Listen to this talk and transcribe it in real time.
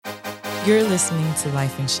You're listening to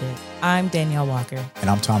Life and Shit. I'm Danielle Walker. And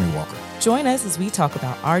I'm Tommy Walker. Join us as we talk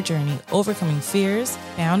about our journey overcoming fears,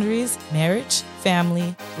 boundaries, marriage,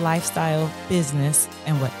 family, lifestyle, business,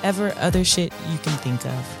 and whatever other shit you can think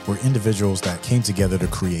of. We're individuals that came together to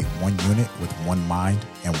create one unit with one mind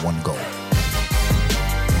and one goal.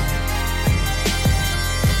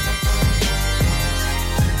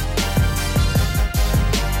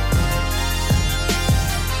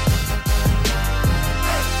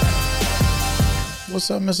 What's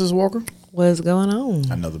up, Mrs. Walker? What's going on?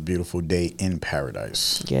 Another beautiful day in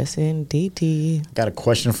paradise. Yes, indeed. Got a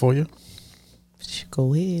question for you.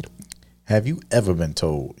 Go ahead. Have you ever been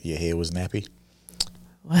told your hair was nappy?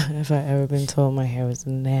 Have I ever been told my hair was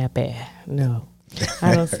nappy? No.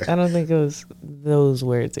 I don't think it was those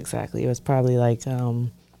words exactly. It was probably like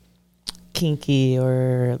kinky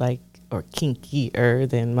or kinkier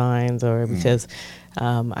than mine, or because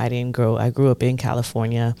I grew up in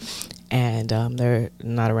California, and there are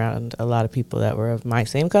not around a lot of people that were of my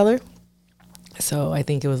same color. So I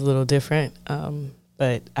think it was a little different.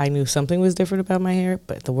 But I knew something was different about my hair,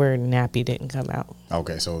 but the word nappy didn't come out.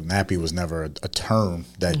 Okay, so nappy was never a term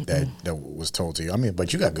that was told to you. I mean,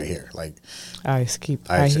 but you got good hair. Like I keep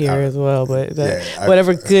my hair as well, but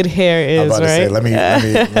whatever good hair is, I'm about to right? say,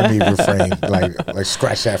 let me refrain. Like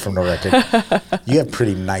scratch that from the record. You have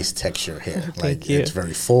pretty nice texture hair. Thank you. It's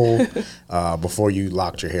very full. Before you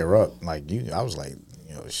locked your hair up, I was like,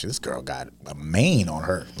 this girl got a mane on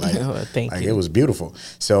her. Thank you. It was beautiful.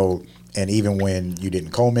 So. And even when you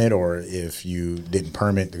didn't comb it, or if you didn't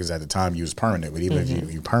perm it, because at the time you was permanent, but even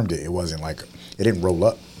if you permed it, it wasn't like, it didn't roll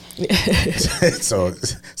up. so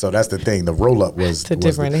that's the thing. The roll up was to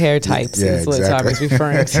different hair types. Yeah, is what exactly. Tommy's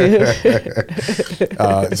referring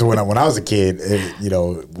to. So when I was a kid,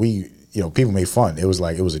 people made fun. It was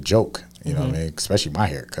like, it was a joke, what I mean? Especially my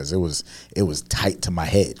hair, because it was tight to my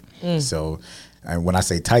head. So. And when I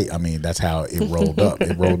say tight, I mean, that's how it rolled up.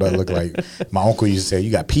 It rolled up, looked like my uncle used to say, you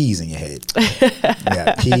got peas in your head.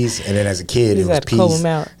 Yeah, peas. And then as a kid, it was peas.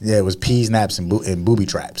 Yeah, it was peas, naps, and booby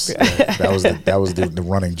traps. That was the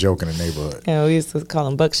running joke in the neighborhood. And we used to call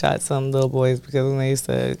them buckshots, some little boys, because when they used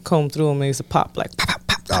to comb through them, they used to pop like pop,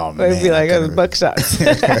 pop, pop. Oh, man. It'd be like, it was buckshots.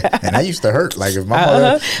 And that used to hurt. Like if my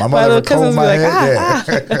mother ever combed my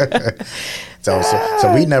head.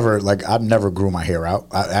 So we never, I never grew my hair out.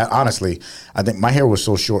 I honestly, I think my hair was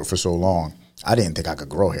so short for so long, I didn't think I could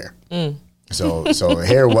grow hair. So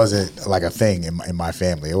hair wasn't like a thing in my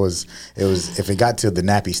family. It was if it got to the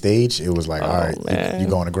nappy stage, it was like, all right, you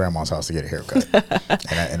going to grandma's house to get a haircut,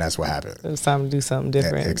 and that's what happened. It's time to do something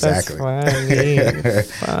different. Exactly.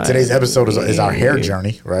 That's fine. Today's episode is our hair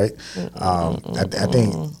journey, right? I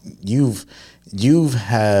think you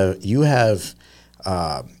have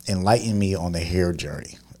enlightened me on the hair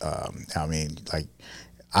journey. I mean,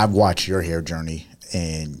 I've watched your hair journey,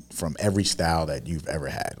 and from every style that you've ever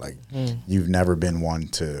had, you've never been one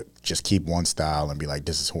to just keep one style and be like,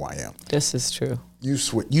 this is who I am. This is true. You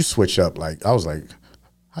switch up. I was like,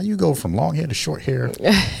 how you go from long hair to short hair,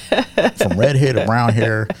 from red hair to brown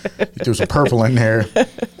hair, you threw some purple in there,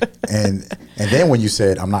 and then when you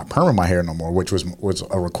said I'm not perming my hair no more, which was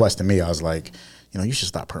a request to me, I was like, you should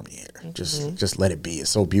stop perming your hair. Just let it be. It's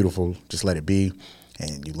so beautiful. Just let it be.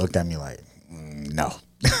 And you looked at me like, no.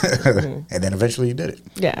 And then eventually you did it.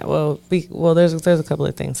 Yeah. Well, there's a couple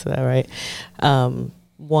of things to that, right?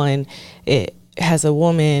 One, it as a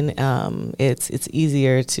woman, it's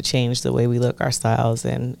easier to change the way we look, our styles,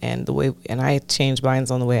 and I change mine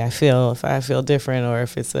on the way I feel. If I feel different, or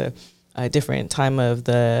if it's a different time of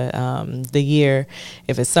the year.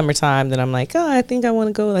 If it's summertime, then I'm like, I think I want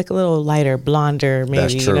to go like a little lighter, blonder,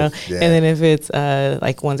 maybe. That's true. Yeah. And then if it's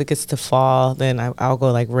like once it gets to fall, then I'll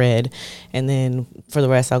go like red, and then for the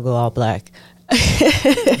rest I'll go all black.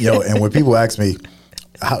 And when people ask me,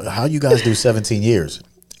 how you guys do 17 years?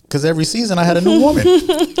 Because every season I had a new woman.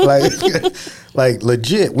 like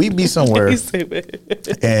legit, we'd be somewhere,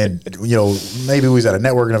 and maybe we was at a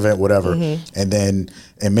networking event, whatever, and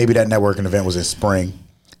maybe that networking event was in spring.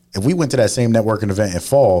 If we went to that same networking event in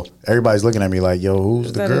fall, everybody's looking at me like, yo,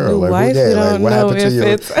 who's the girl? Like, what happened to you?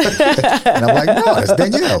 And I'm like, no, it's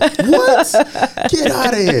Danielle. What? Get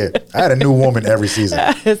out of here. I had a new woman every season.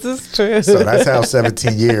 This is true. So that's how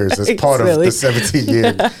 17 years is part of the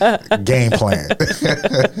 17-year game plan.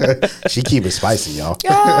 She keep it spicy, y'all.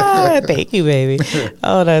 Thank you, baby.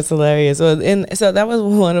 Oh, that's hilarious. Well, and so that was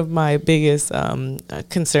one of my biggest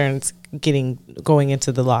concerns going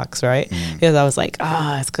into the locks, right? Because I was like,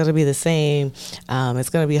 it's going to be the same. It's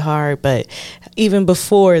going to be hard. But even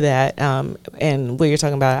before that, and what you're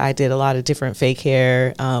talking about, I did a lot of different fake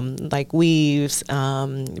hair, like weaves,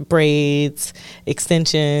 braids,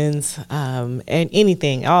 extensions, and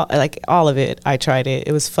anything, all of it. I tried it.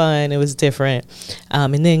 It was fun. It was different.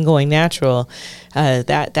 And then going natural,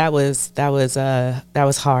 that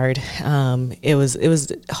was hard. It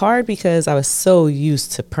was hard because I was so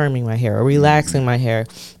used to perming my hair or relaxing my hair.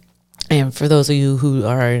 And for those of you who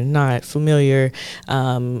are not familiar,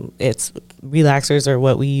 it's relaxers are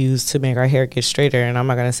what we use to make our hair get straighter. And I'm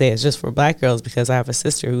not going to say it's just for black girls, because I have a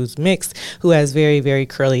sister who's mixed who has very, very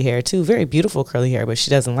curly hair too, very beautiful curly hair, but she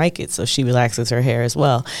doesn't like it. So she relaxes her hair as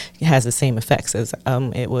well. It has the same effects as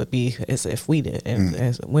it would be as if we did and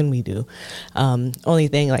as when we do. Only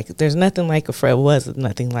thing, like, there's nothing like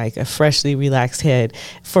nothing like a freshly relaxed head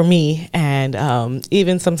for me. And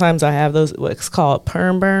even sometimes I have those what's called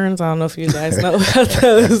perm burns. I don't know if you guys know about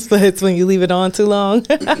those, but it's when you leave it on too long.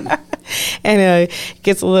 And it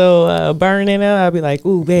gets a little burn in it. I'll be like,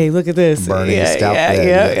 "Ooh, babe, look at this." Burning your scalp.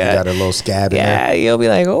 Yeah. You got a little scab in there. Yeah, you'll be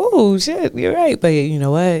like, "Oh shit, you're right." But you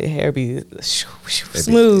know what? Hair be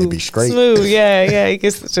smooth, it'd be straight. Smooth. Yeah.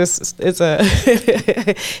 It's a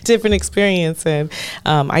different experience. And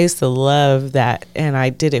I used to love that, and I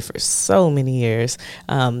did it for so many years,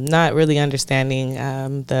 not really understanding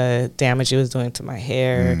the damage it was doing to my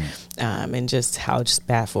hair. And just how just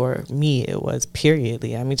bad for me it was,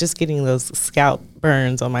 periodly. I mean, just getting those scalp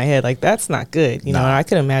burns on my head, like, that's not good. You know, I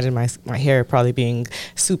could imagine my hair probably being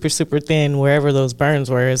super, super thin wherever those burns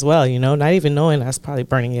were as well, you know, not even knowing I was probably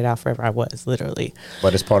burning it out forever. I was literally.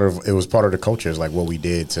 But it was part of the culture. It's like what we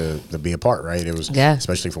did to be a part, right? It was,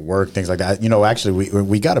 especially for work, things like that. You know, actually,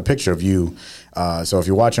 we got a picture of you. So if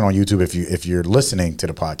you're watching on YouTube, if you're listening to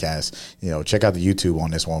the podcast, you know, check out the YouTube on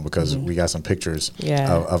this one, because we got some pictures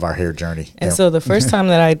of our hair journey. And so the first time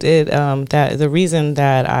that I did that, the reason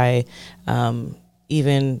that I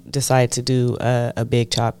even decided to do a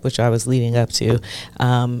big chop, which I was leading up to,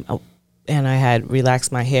 and I had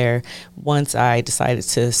relaxed my hair. Once I decided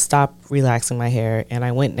to stop relaxing my hair and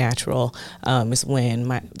I went natural, is when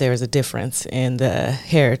there was a difference in the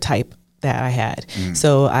hair type that I had.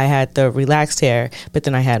 So I had the relaxed hair, but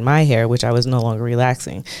then I had my hair, which I was no longer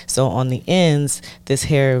relaxing. So on the ends, this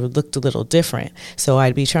hair looked a little different. So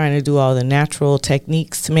I'd be trying to do all the natural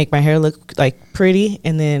techniques to make my hair look like pretty,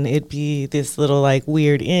 and then it'd be this little like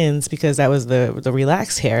weird ends, because that was the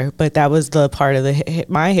relaxed hair, but that was the part of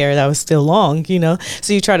my hair that was still long, you know.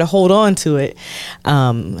 So you try to hold on to it.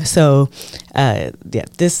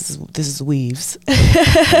 This is weaves.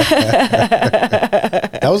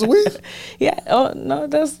 That was a weave? Yeah. Oh no,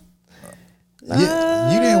 that's.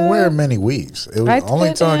 Yeah, you didn't wear many weaves. It was the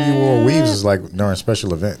only time you wore weaves is like during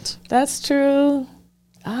special events. That's true.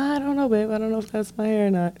 I don't know, babe. I don't know if that's my hair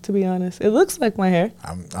or not, to be honest. It looks like my hair.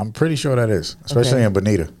 I'm pretty sure that is, especially in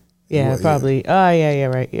Bonita. Yeah, probably. Oh, yeah,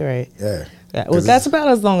 right. You're right. Yeah. Well, that's about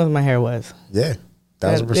as long as my hair was. Yeah,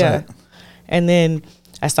 1,000%. Yeah. And then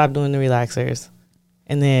I stopped doing the relaxers.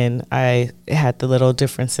 And then I had the little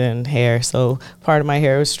difference in hair. So part of my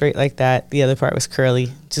hair was straight like that. The other part was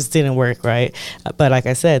curly. Just didn't work right. But like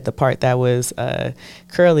I said, the part that was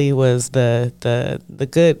curly was the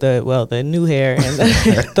new hair. And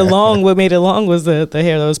the long, what made it long was the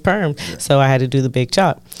hair that was permed. So I had to do the big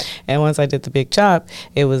chop. And once I did the big chop,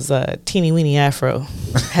 it was a teeny weeny afro,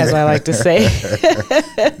 as I like to say.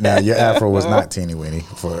 Now, your afro was not teeny weeny.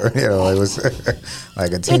 It was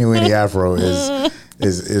like a teeny weeny afro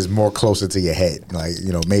is more closer to your head, like,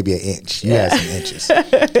 you know, maybe an inch. You had some inches.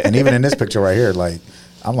 And even in this picture right here, like,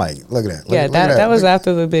 I'm like, look at that. That was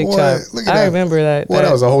after the big chop. I remember that. Well,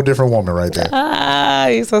 that was a whole different woman right there.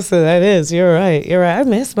 You're so silly. That is. You're right. I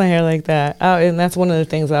miss my hair like that. And that's one of the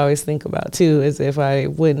things I always think about too, is if I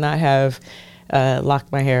would not have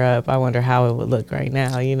locked my hair up, I wonder how it would look right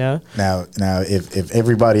now, you know? Now, if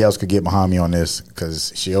everybody else could get behind me on this,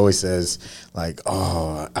 because she always says, like,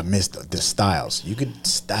 oh, I missed the styles. You could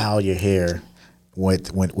style your hair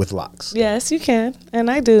with locks. Yes, you can,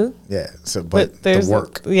 and I do. Yeah. So, but there's the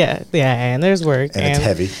work. And there's work, and it's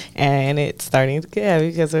heavy, and it's starting to get heavy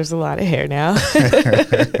because there's a lot of hair now.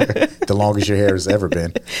 The longest your hair has ever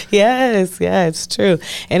been. Yes, it's true,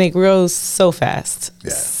 and it grows so fast,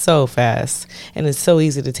 so fast, and it's so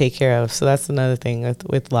easy to take care of. So that's another thing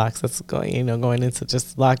with locks. That's going into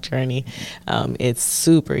just lock journey. It's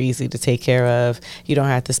super easy to take care of. You don't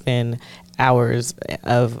have to spend hours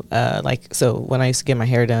of like, so when I used to get my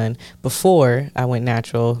hair done before I went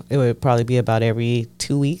natural, it would probably be about every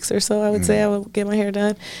 2 weeks or so, I would say I would get my hair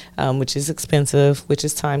done, which is expensive, which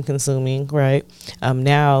is time consuming, right?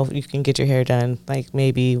 Now you can get your hair done like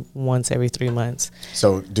maybe once every 3 months.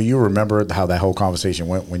 So do you remember how that whole conversation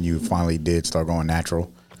went when you finally did start going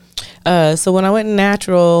natural? So when I went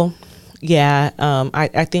natural, yeah,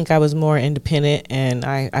 I think I was more independent, and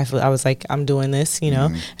I was like, I'm doing this, you know,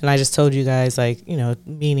 and I just told you guys, like, you know,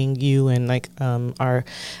 meaning you and like our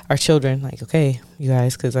children, like, okay, you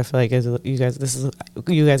guys, because I feel like you guys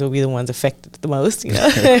will be the ones affected the most, you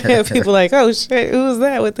know. People like, oh shit, who was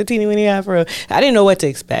that with the teeny weeny afro? I didn't know what to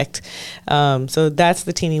expect, so that's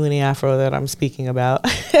the teeny weeny afro that I'm speaking about.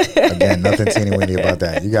 Again, nothing teeny weeny about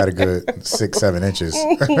that. You got a good 6-7 inches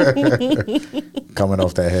coming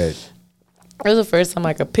off that head. It was the first time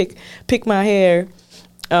I could pick my hair.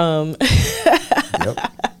 Yep.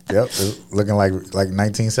 Looking like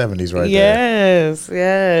 1970s right there.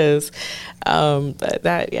 Yes. But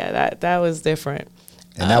that was different.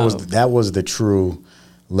 And that was the true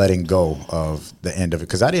letting go of the end of it,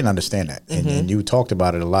 because I didn't understand that. And you talked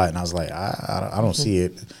about it a lot, and I was like, I don't see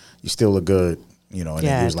it. You still look good. You know, and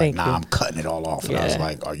then he was like, nah, I'm cutting it all off. And I was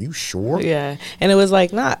like, are you sure? Yeah. And it was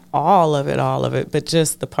like not all of it, but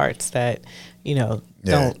just the parts that, you know,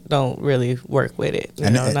 don't really work with it. You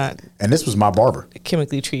know, and this was my barber.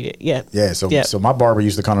 Chemically treated. Yeah. Yeah. So my barber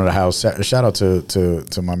used to come to the house. Shout out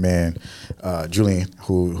to my man, Julian,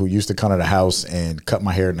 who used to come to the house and cut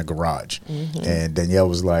my hair in the garage. And Danielle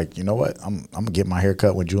was like, you know what? I'm gonna get my hair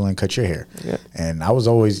cut when Julian cut your hair. Yeah. And I was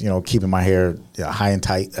always, you know, keeping my hair high and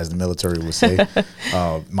tight, as the military would say.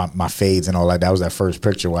 My fades and all that. That was that first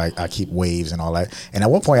picture where I keep waves and all that. And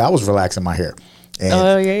at one point I was relaxing my hair.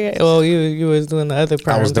 Yeah. Well, you was doing the other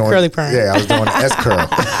perm, the curly perm. Yeah, I was doing the S curl.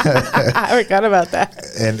 I forgot about that.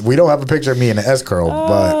 And we don't have a picture of me in the S curl,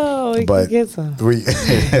 but get some.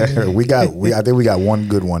 I think we got one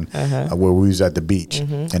good one where we was at the beach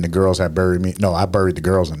and the girls had buried me. No, I buried the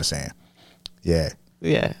girls in the sand. Yeah.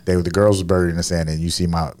 Yeah, the girls was buried in the sand, and you see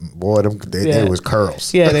my boy. They was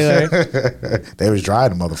curls. Yeah, they were. They was dry,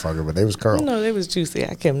 the motherfucker, but they was curls. No, they was juicy.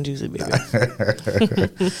 I kept them juicy, baby.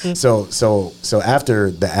 So after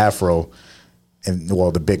the afro, and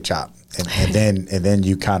the big chop, and then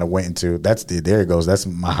you kind of went into there it goes. That's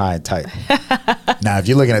my high and tight. Now, if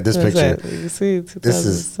you're looking at this picture, you see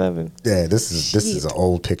 2007. This is an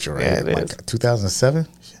old picture right here. Like 2007.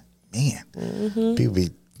 Man, people be.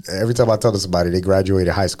 Every time I tell somebody they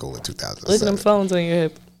graduated high school in 2007. Look at them phones on your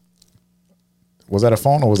hip. Was that a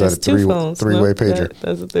phone or was that a three-way pager?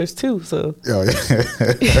 There's two, so. Oh,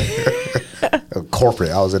 yeah. Corporate.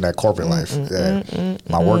 I was in that corporate life.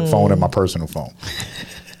 My work phone and my personal phone.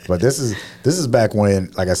 But this is back when,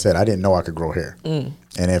 like I said, I didn't know I could grow hair. And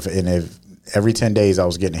if every 10 days I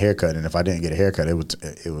was getting a haircut, and if I didn't get a haircut, it would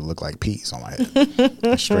look like peas on my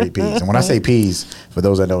head. Straight peas. And when I say peas, for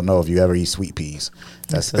those that don't know, if you ever eat sweet peas,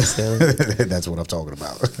 that's so silly. That's what I'm talking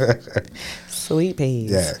about. Sweet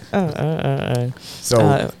peas. Yeah.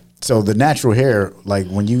 So the natural hair, like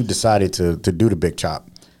when you decided to do the big chop,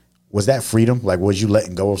 was that freedom? Like, was you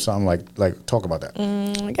letting go of something? Like talk about that.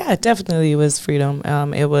 Yeah, it definitely was freedom.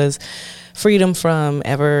 It was freedom from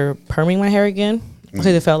ever perming my hair again. Because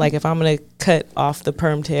it felt like if I'm going to cut off the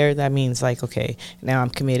permed hair, that means like, okay, now I'm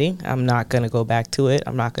committing. I'm not going to go back to it.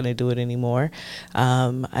 I'm not going to do it anymore.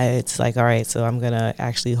 It's like, all right, so I'm going to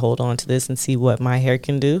actually hold on to this and see what my hair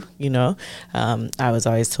can do, you know. I was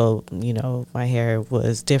always told, you know, my hair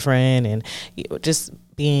was different, and just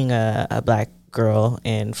being a black girl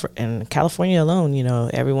in California alone, you know,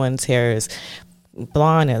 everyone's hair is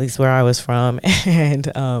blonde, at least where I was from,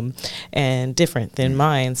 and different than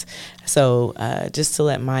mine's. So just to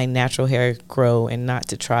let my natural hair grow and not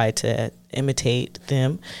to try to imitate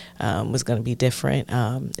them was going to be different.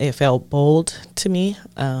 It felt bold to me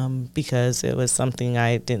because it was something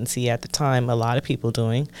I didn't see at the time a lot of people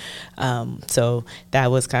doing. So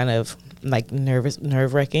that was kind of like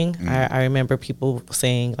nerve-wracking. I remember people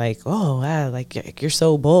saying like, "Oh, wow, like you're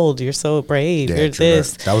so bold, you're so brave, you're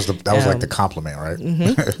this." That was like the compliment, right?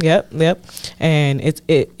 Yep. And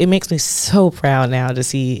it makes me so proud now to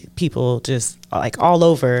see people just like all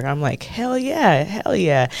over. I'm like, hell yeah.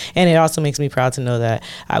 And it also makes me proud to know that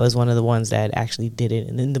I was one of the ones that actually did it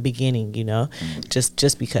in the beginning, you know,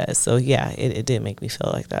 just because. So yeah, it did make me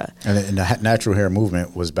feel like that. And the natural hair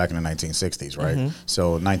movement was back in the 1960s, right?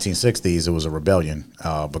 So 1960s, it was a rebellion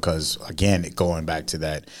because, again, going back to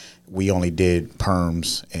that, we only did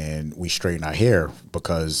perms and we straightened our hair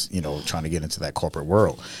because, you know, trying to get into that corporate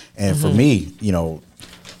world. And for me, you know,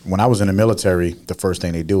 when I was in the military, the first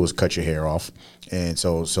thing they do is cut your hair off, and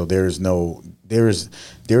so there's no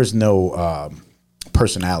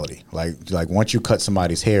personality. Like once you cut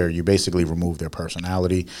somebody's hair, you basically remove their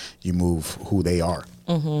personality. You move who they are.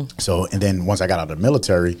 Mm-hmm. So, and then once I got out of the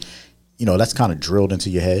military, you know, that's kind of drilled into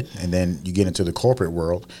your head. And then you get into the corporate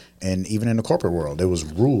world, and even in the corporate world, there was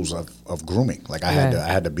rules of grooming. Like I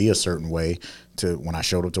had to be a certain way to when I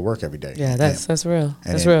showed up to work every day. Yeah, that's real.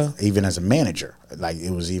 That's real. Even as a manager, like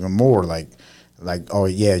it was even more like, oh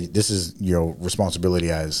yeah, this is your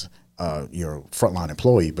responsibility as you're a frontline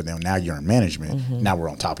employee, but then now you're in management. Mm-hmm. Now we're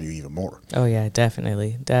on top of you even more. Oh yeah,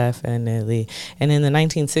 definitely. And in the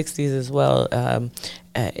 1960s as well,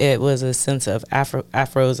 it was a sense of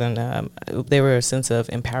Afros, and they were a sense of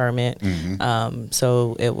empowerment. Mm-hmm.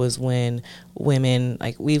 So it was when women,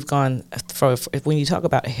 like we've gone for when you talk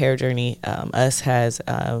about a hair journey, us as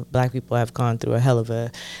Black people have gone through a hell of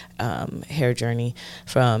a hair journey,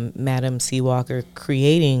 from Madam C. Walker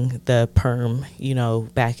creating the perm, you know,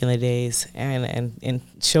 back in the days, and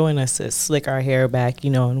showing us to slick our hair back, you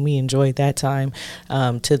know, and we enjoyed that time,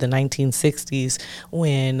 to the 1960s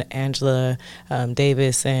when Angela Davis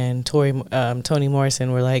and Toni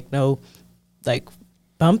Morrison were like, no, like,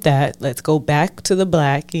 bump that, let's go back to the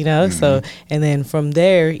Black, you know. Mm-hmm. So, and then from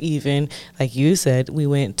there, even like you said, we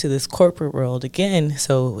went to this corporate world again.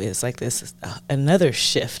 So it's like this another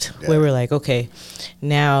shift where we're like, okay,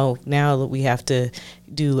 now we have to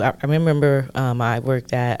do. I remember I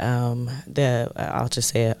worked at I'll just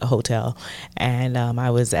say a hotel, and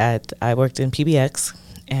I worked in PBX,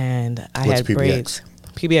 and I What's had PBX? braids.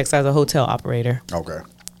 PBX as a hotel operator. Okay.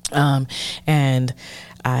 And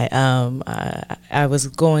I was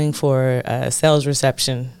going for a sales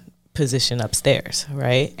reception position upstairs,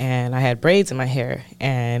 right? And I had braids in my hair,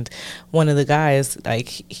 and one of the guys, like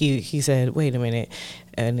he said, wait a minute,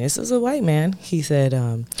 and this is a white man. He said,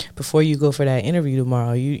 before you go for that interview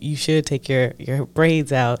tomorrow, you should take your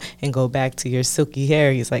braids out and go back to your silky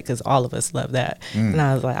hair. He's like, because all of us love that. And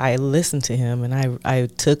I was like, I listened to him, and I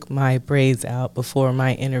took my braids out before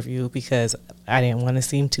my interview because I didn't want to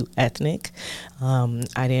seem too ethnic.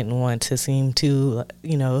 I didn't want to seem too,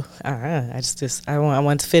 you know, I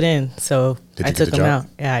wanted to fit in. So I took them out.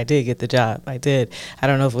 Yeah, I did get the job. I did. I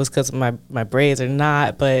don't know if it was because of my braids or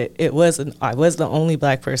not, but I was the only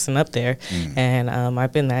Black person up there. And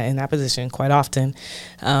I've been in that position quite often.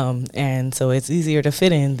 And so it's easier to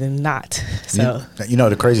fit in than not. So you know,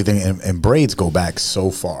 the crazy thing, and braids go back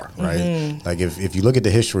so far, right? Mm-hmm. Like if you look at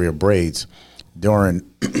the history of braids during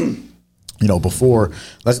you know,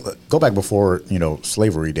 let's go back before, you know,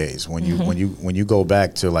 slavery days. When you go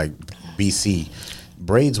back to like BC,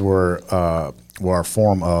 braids were a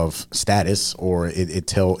form of status, or it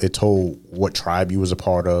told what tribe you was a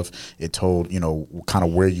part of. It told, you know, kind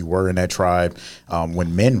of where you were in that tribe.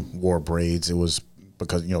 When men wore braids, it was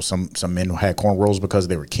because, you know, some men had cornrows because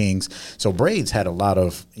they were kings. So braids had a lot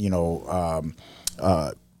of, you know,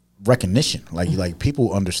 recognition. Like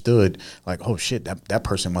people understood, like, oh shit, that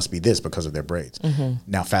person must be this because of their braids. Mm-hmm.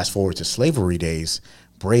 Now fast forward to slavery days,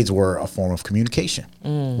 braids were a form of communication,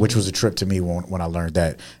 which was a trip to me when I learned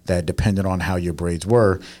that depending on how your braids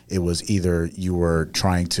were, it was either you were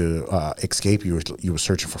trying to escape, you were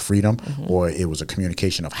searching for freedom, or it was a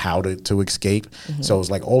communication of how to escape. So it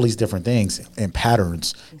was like all these different things and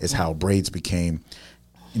patterns is how braids became,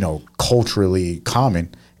 you know, culturally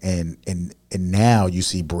common. And now you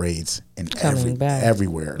see braids in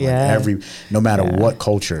everywhere. Yeah. Like no matter what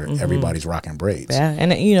culture, everybody's rocking braids. Yeah,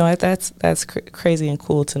 and you know that's crazy and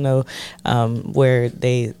cool to know where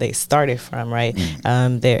they started from, right?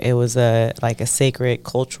 It was a sacred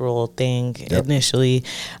cultural thing initially.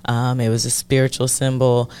 It was a spiritual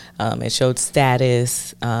symbol. It showed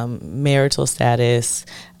status, marital status,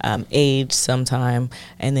 age, sometime,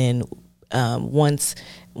 and then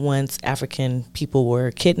once African people were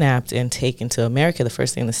kidnapped and taken to America, the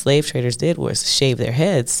first thing the slave traders did was shave their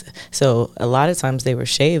heads. So a lot of times they were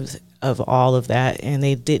shaved of all of that, and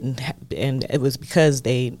they didn't, and it was because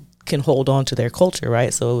they can hold on to their culture,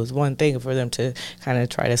 right? So it was one thing for them to kind of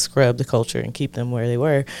try to scrub the culture and keep them where they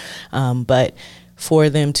were, but for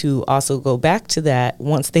them to also go back to that,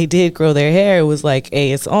 once they did grow their hair, it was like,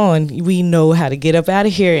 hey, it's on. We know how to get up out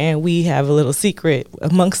of here, and we have a little secret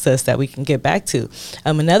amongst us that we can get back to.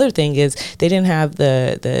 Another thing is they didn't have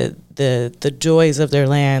the the joys of their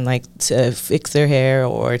land, like to fix their hair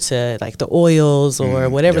or to like the oils or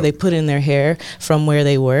whatever they put in their hair from where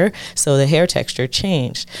they were. So the hair texture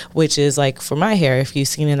changed, which is like for my hair, if you've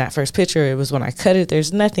seen in that first picture, it was when I cut it,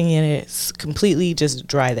 there's nothing in it. It's completely just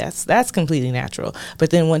dry. That's completely natural. But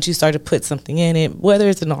then once you start to put something in it, whether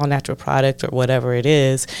it's an all natural product or whatever it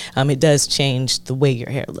is, it does change the way your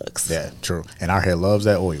hair looks. Yeah, true. And our hair loves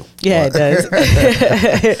that oil. Yeah, it does.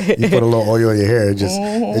 You put a little oil in your hair, it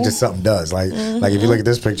just something does. Like if you look at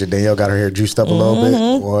this picture, Danielle got her hair juiced up a little bit.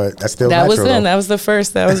 Well, that's still natural. That was the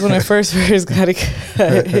first. That was when I first got it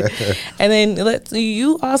cut. And then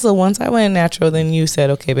you also, once I went natural, then you said,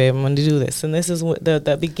 okay, babe, I'm going to do this. And this is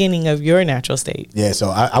the beginning of your natural state. Yeah, so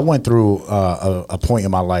I went through a point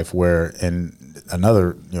in my life where, and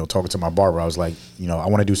another, talking to my barber, I was like, I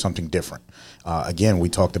want to do something different. Again, we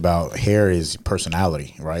talked about hair is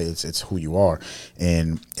personality, right? It's who you are.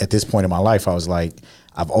 And at this point in my life, I was like,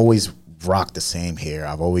 I've always rocked the same hair.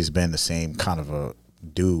 I've always been the same kind of a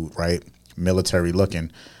dude, right? Military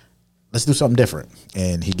looking. Let's do something different.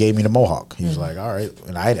 And he gave me the mohawk. He was like, all right.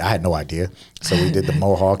 And I had no idea. So we did the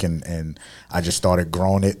mohawk and I just started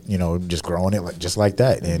growing it, just growing it just like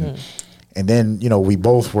that. And then, we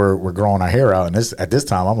both were growing our hair out. And at this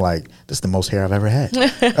time, I'm like, this is the most hair I've ever had.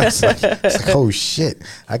 It's like, oh, shit.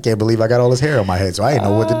 I can't believe I got all this hair on my head. So I didn't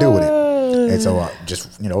know what to do with it. And so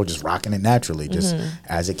just rocking it naturally, just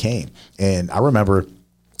as it came. And I remember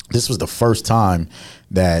this was the first time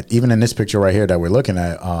that, even in this picture right here that we're looking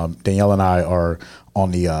at, Danielle and I are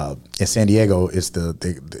on the, in San Diego,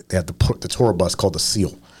 they have the tour bus called the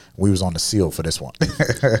Seal. We was on the Seal for this one.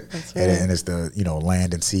 That's right. and it's the,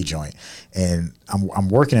 land and sea joint. And I'm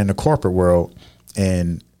working in the corporate world,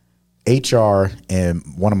 and HR and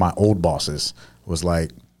one of my old bosses was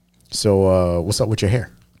like, so what's up with your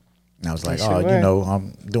hair? And I was like,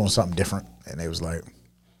 I'm doing something different. And they was like,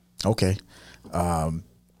 okay.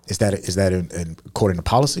 Is that in according to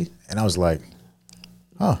policy? And I was like,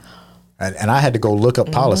 huh. And I had to go look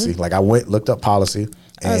up policy. Like I looked up policy.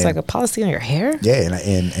 I was like, a policy on your hair? Yeah,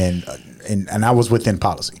 and I was within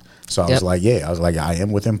policy. So I was like, I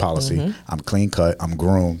am within policy. I'm clean cut. I'm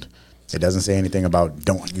groomed. It doesn't say anything about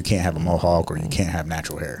you can't have a mohawk or you can't have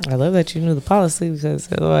natural hair. I love that you knew the policy,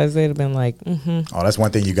 because otherwise they'd have been like, Oh, that's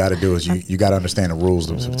one thing you got to do is you got to understand the rules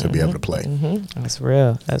to be able to play. That's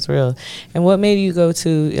real. That's real. And what made you go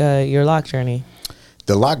to your lock journey?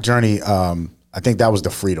 The lock journey, I think that was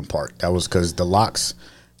the freedom part. That was because the locks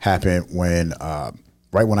happened when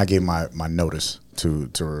right when I gave my notice to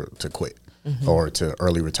quit. Or to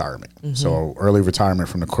early retirement. So early retirement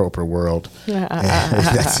from the corporate world.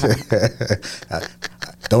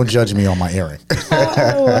 Don't judge me on my earring.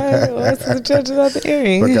 What's the judge about the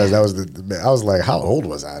earring? Because I was like, how old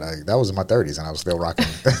was I? That was in my 30s, and I was still rocking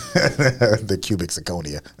the cubic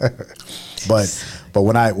zirconia. but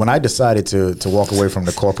when I decided to walk away from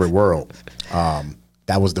the corporate world,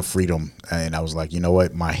 that was the freedom, and I was like, you know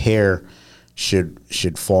what, my hair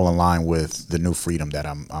should fall in line with the new freedom that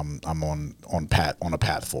I'm on a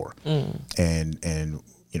path for. And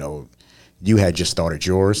you had just started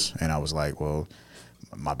yours, and I was like, well,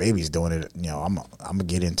 my baby's doing it, I'm gonna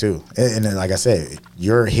get in too. And then, like I said,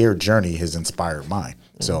 your hair journey has inspired mine.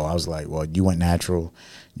 So I was like, well, you went natural,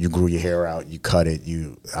 you grew your hair out, you cut it,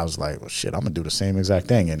 I was like, well, shit, I'm gonna do the same exact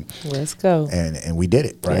thing, and let's go. And we did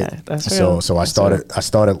it, right? Yeah, that's real. So I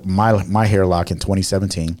started my hair lock in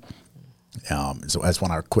 2017. So that's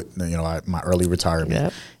when I quit, my early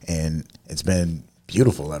retirement, and it's been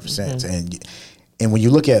beautiful ever since. And when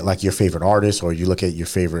you look at like your favorite artists, or you look at your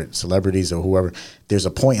favorite celebrities or whoever, there's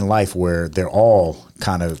a point in life where they're all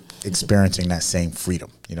kind of experiencing that same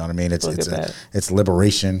freedom. You know what I mean? It's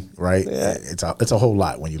liberation, right? Yeah. It's a whole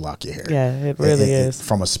lot when you lock your hair. Yeah, it really is.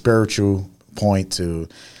 From a spiritual point to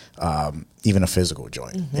even a physical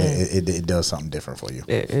joint. It does something different for you.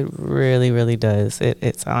 It really, really does.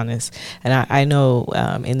 It's honest. And I know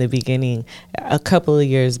in the beginning, a couple of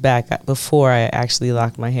years back, before I actually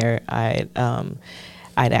locked my hair, I'd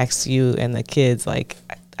asked you and the kids, like,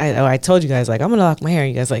 I told you guys, like, I'm going to lock my hair.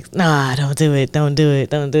 You guys like, nah, don't do it.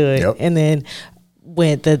 Yep. And then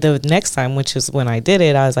when the next time, which is when I did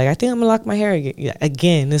it, I was like, I think I'm going to lock my hair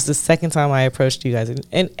again. This is the second time I approached you guys.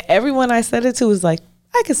 And everyone I said it to was like,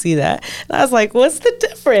 I could see that. And I was like, what's the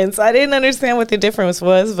difference? I didn't understand what the difference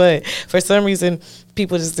was, but for some reason,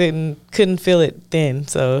 people just couldn't feel it then.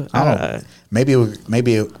 So maybe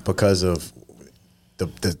because of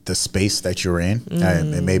the space that you're in,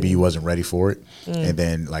 and maybe you wasn't ready for it. And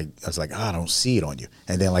then, like, I was like, I don't see it on you.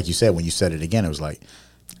 And then, like you said, when you said it again, it was like,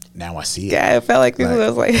 now I see it. Yeah, it felt like people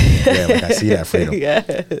was like, yeah, like I see that freedom.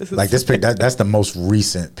 Yes. Like this that's the most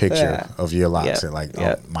recent picture of your locks. And like,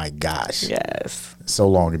 oh my gosh. Yes. So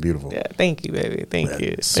long and beautiful. Yeah, thank you, baby. Thank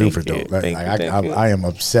you. Super dope. I am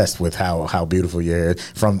obsessed with how beautiful your hair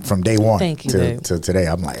is from day one to today.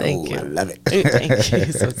 I'm like, I love it. Thank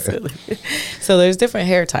you. So silly. So there's different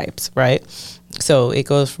hair types, right? So it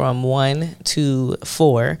goes from 1 to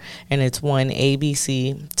 4, and it's 1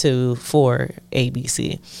 ABC to 4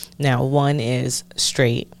 ABC. Now 1 is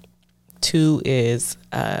straight, 2 is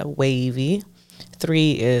wavy,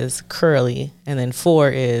 3 is curly, and then 4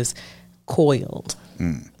 is coiled,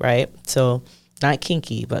 right? So not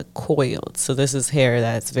kinky, but coiled. So this is hair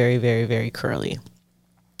that's very, very, very curly.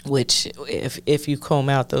 Which, if you comb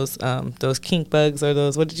out those kink bugs or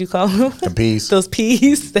those, what did you call them? The peas. Those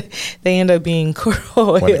peas, they end up being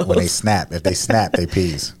coiled. When they snap, if they snap, they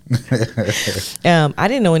peas. I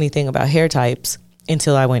didn't know anything about hair types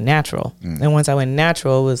until I went natural. And once I went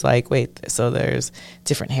natural, it was like, wait, so there's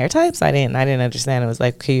different hair types? I didn't understand. It was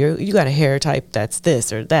like, okay, you got a hair type that's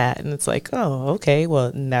this or that. And it's like, oh, okay, well,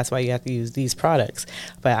 and that's why you have to use these products.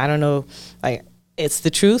 But I don't know, like, it's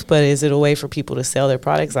the truth, but is it a way for people to sell their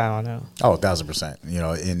products? I don't know. Oh, 1,000%. You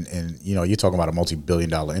know, and you know, you're talking about a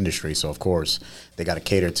multi-billion-dollar industry, so of course they got to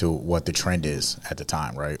cater to what the trend is at the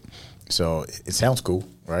time, right? So it sounds cool,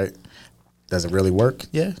 right? Does it really work?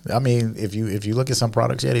 Yeah. I mean, if you look at some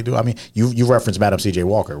products, yeah, they do. I mean, you referenced Madam C.J.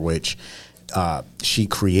 Walker, which she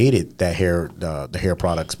created that hair, the hair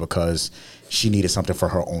products because she needed something for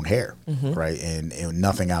her own hair, right? And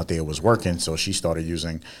nothing out there was working, so she started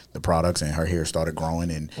using the products, and her hair started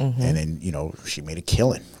growing, and then she made a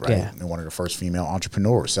killing, right? Yeah. And one of the first female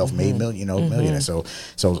entrepreneurs, self-made millionaire. So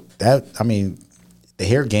that, I mean, the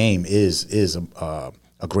hair game is a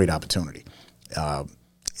great opportunity.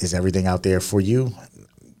 Is everything out there for you?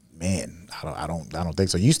 Man, I don't think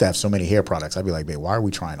so. You used to have so many hair products. I'd be like, babe, why are we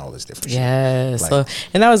trying all this different shit? Yes. So,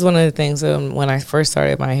 and that was one of the things when I first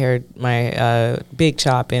started my big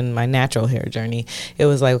chop in my natural hair journey. It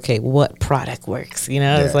was like, okay, what product works?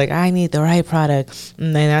 It's like, I need the right product.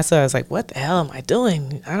 And then that's what I was like, what the hell am I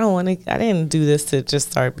doing? I didn't do this to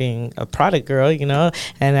just start being a product girl,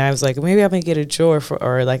 And I was like, maybe I'm going to get a drawer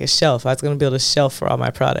or like a shelf. I was going to build a shelf for all my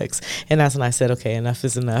products. And that's when I said, okay, enough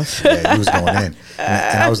is enough. Yeah, you was going in.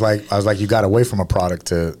 And I was like, you got away from a product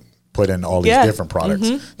to put in all these different products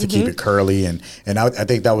to keep it curly, and I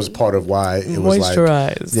think that was part of why it was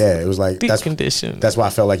moisturized. It was like deep condition. That's why I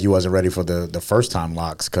felt like you wasn't ready for the first time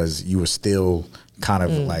locks, because you were still kind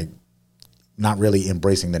of like not really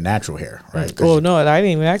embracing the natural hair, right? Well, no, I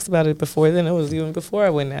didn't even ask about it before then. It was even before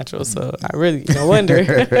I went natural, so I really no wonder.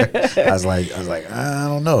 I was like, I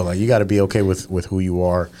don't know. Like, you got to be okay with who you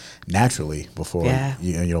are naturally before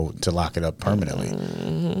to lock it up permanently,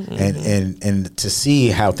 and to see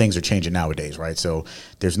how things are changing nowadays, right? So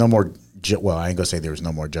there's no more. Well, I ain't gonna say there's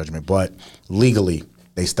no more judgment, but legally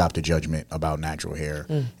they stopped the judgment about natural hair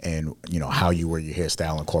and how you wear your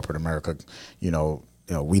hairstyle in corporate America.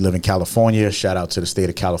 We live in California. Shout out to the state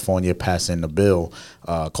of California passing a bill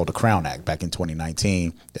called the Crown Act back in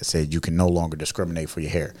 2019 that said you can no longer discriminate for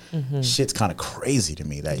your hair. Shit's kind of crazy to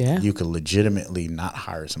me that you could legitimately not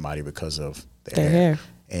hire somebody because of their hair.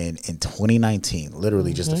 And in 2019,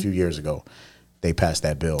 literally just a few years ago, they passed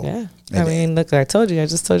that bill. Yeah. I mean, look, I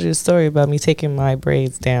just told you a story about me taking my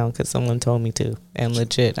braids down because someone told me to. And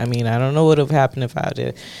legit, I mean, I don't know what would have happened if I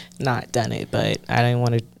had not done it, but I didn't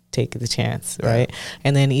want to take the chance, right?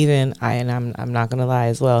 And then even I'm not gonna lie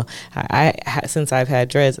as well. I since I've had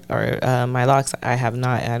dreads or my locks, I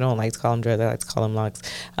don't like to call them dreads. I like to call them locks.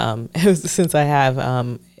 Since I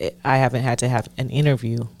haven't had to have an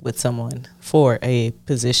interview with someone for a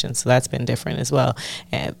position, so that's been different as well.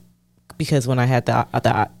 And because when I had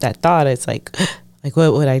that thought, it's like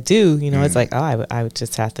what would I do? It's like I would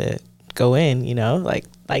just have to go in,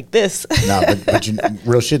 like this. But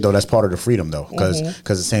real shit though, that's part of the freedom though, because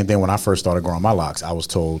the same thing when I first started growing my locks, I was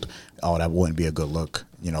told, oh, that wouldn't be a good look,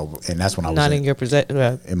 and that's when I was not in your position.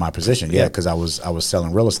 In my position, because I was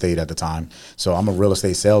selling real estate at the time, so I'm a real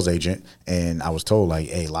estate sales agent, and I was told like,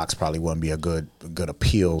 hey, locks probably wouldn't be a good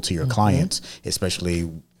appeal to your clients,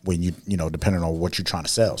 especially when you depending on what you're trying to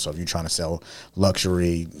sell. So if you're trying to sell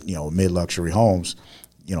luxury, mid-luxury homes,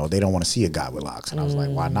 they don't want to see a guy with locks. And I was like,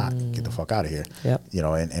 why not? Get the fuck out of here. Yep.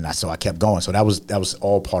 So I kept going. So that was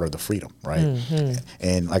all part of the freedom, right?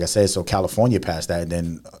 And like I said, so California passed that, and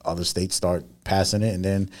then other states start passing it, and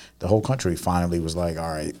then the whole country finally was like, all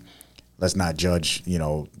right, let's not judge,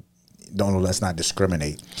 let's not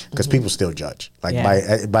discriminate, because people still judge, like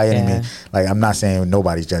by any means. Like, I'm not saying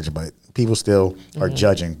nobody's judging, but people still are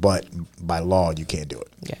judging, but by law you can't do it.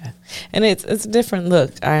 Yeah, and it's a different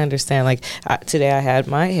look. I understand. Like today, I had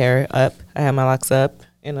my hair up. I had my locks up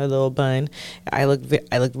in a little bun. I look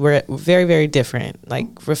very, very different,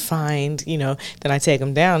 like refined. You know. Then I take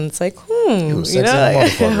them down. And it's like, you know.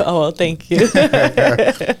 Like, oh, well, thank you.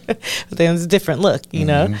 But then it's a different look, you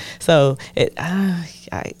know. So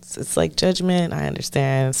it's like judgment. I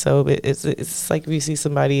understand. So it's like if you see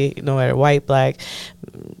somebody, no matter white, black,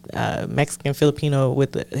 Mexican, Filipino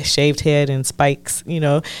with a shaved head and spikes, you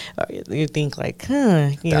know, you think like, you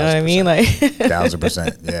know what I mean? Like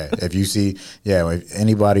 1000%. Yeah. If you see, if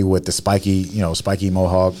anybody with the spiky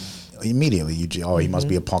mohawk, immediately he must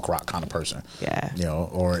be a punk rock kind of person. Yeah. You know,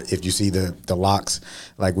 or if you see the locks,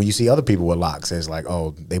 like when you see other people with locks, it's like,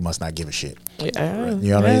 oh, they must not give a shit. Yeah.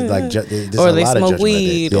 You know what I mean? Like, or they smoke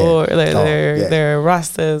weed, or they're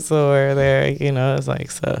Rastas, or they're, you know, it's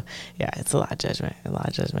like, so yeah, it's a lot of judgment.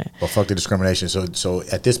 Well, fuck the discrimination. So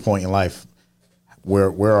at this point in life,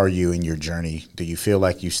 where are you in your journey? Do you feel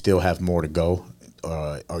like you still have more to go?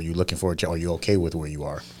 Are you looking for are you okay with where you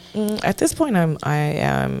are? At this point,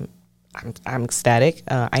 I'm ecstatic.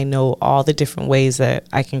 I know all the different ways that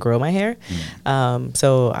I can grow my hair.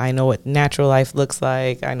 So I know what natural life looks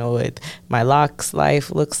like. I know what my locks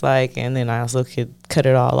life looks like. And then I also could cut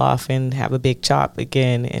it all off and have a big chop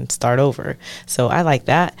again and start over. So I like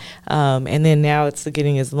that. And then now it's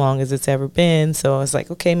getting as long as it's ever been. So it's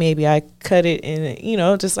like, okay, maybe I cut it in, you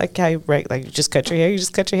know, just like how you just cut your hair. You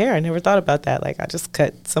just cut your hair. I never thought about that. Like I just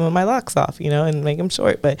cut some of my locks off, you know, and make them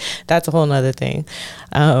short. But that's a whole nother thing.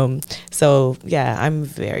 So yeah, I'm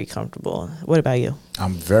very comfortable. What about you?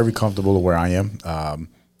 I'm very comfortable where I am.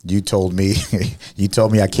 You told me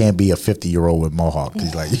I can't be a 50-year-old with mohawk.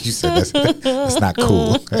 He's like, you said that's not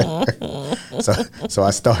cool. So I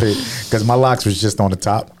started, because my locks was just on the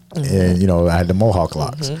top. And, you know, I had the mohawk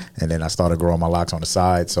locks. And then I started growing my locks on the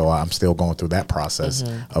side. So I'm still going through that process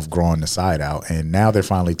of growing the side out. And now they're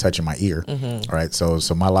finally touching my ear. Right. So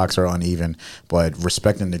my locks are uneven, but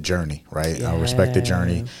respecting the journey. Right. Yeah. I respect the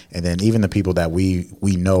journey. And then even the people that we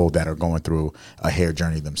know that are going through a hair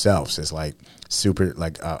journey themselves, is like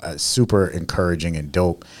super encouraging and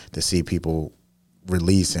dope to see people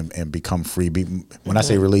release and become free. When I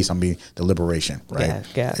say release, I mean the liberation. Right.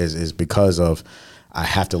 Yeah. Is because of, I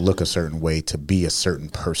have to look a certain way to be a certain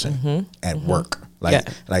person at work.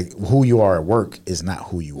 Like who you are at work is not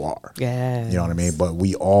who you are. Yeah. You know what I mean? But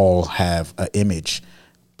we all have an image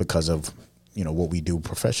because of, you know, what we do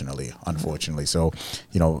professionally, unfortunately. So,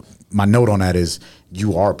 you know, my note on that is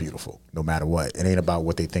you are beautiful no matter what. It ain't about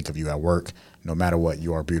what they think of you at work. No matter what,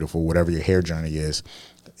 you are beautiful. Whatever your hair journey is,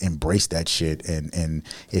 embrace that shit. And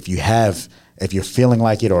if you're feeling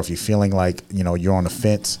like it, or if you're feeling like, you know, you're on the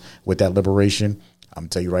fence with that liberation, I'm gonna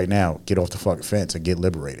tell you right now, get off the fucking fence and get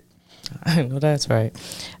liberated. I know that's right.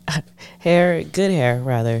 Good hair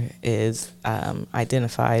rather, is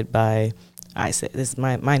identified by, I say, this is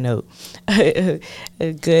my note. Good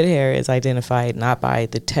hair is identified not by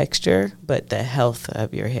the texture, but the health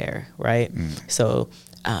of your hair, right? So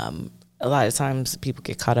a lot of times people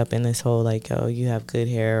get caught up in this whole like, oh, you have good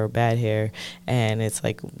hair or bad hair, and it's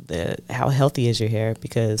like, how healthy is your hair?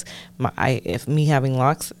 Because if me having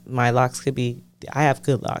locks, my locks could be, I have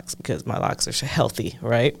good locks because my locks are healthy,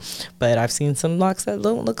 right? But I've seen some locks that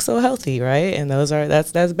don't look so healthy, right? And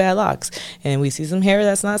that's bad locks. And we see some hair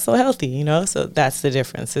that's not so healthy, you know? So that's the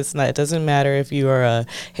difference. It doesn't matter if you are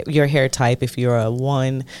your hair type, if you're a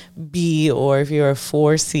 1B or if you're a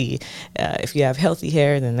 4C. If you have healthy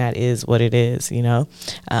hair, then that is what it is, you know?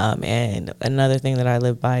 And another thing that I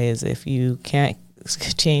live by is, if you can't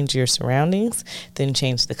change your surroundings, then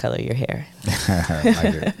change the color of your hair.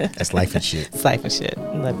 Like it. That's life and shit. It's life and shit.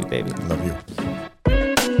 Love you, baby. Love you.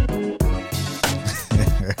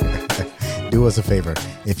 Do us a favor.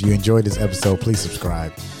 If you enjoyed this episode, please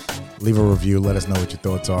subscribe. Leave a review. Let us know what your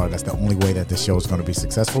thoughts are. That's the only way that this show is going to be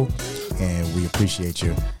successful. And we appreciate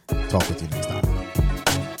you. Talk with you next time.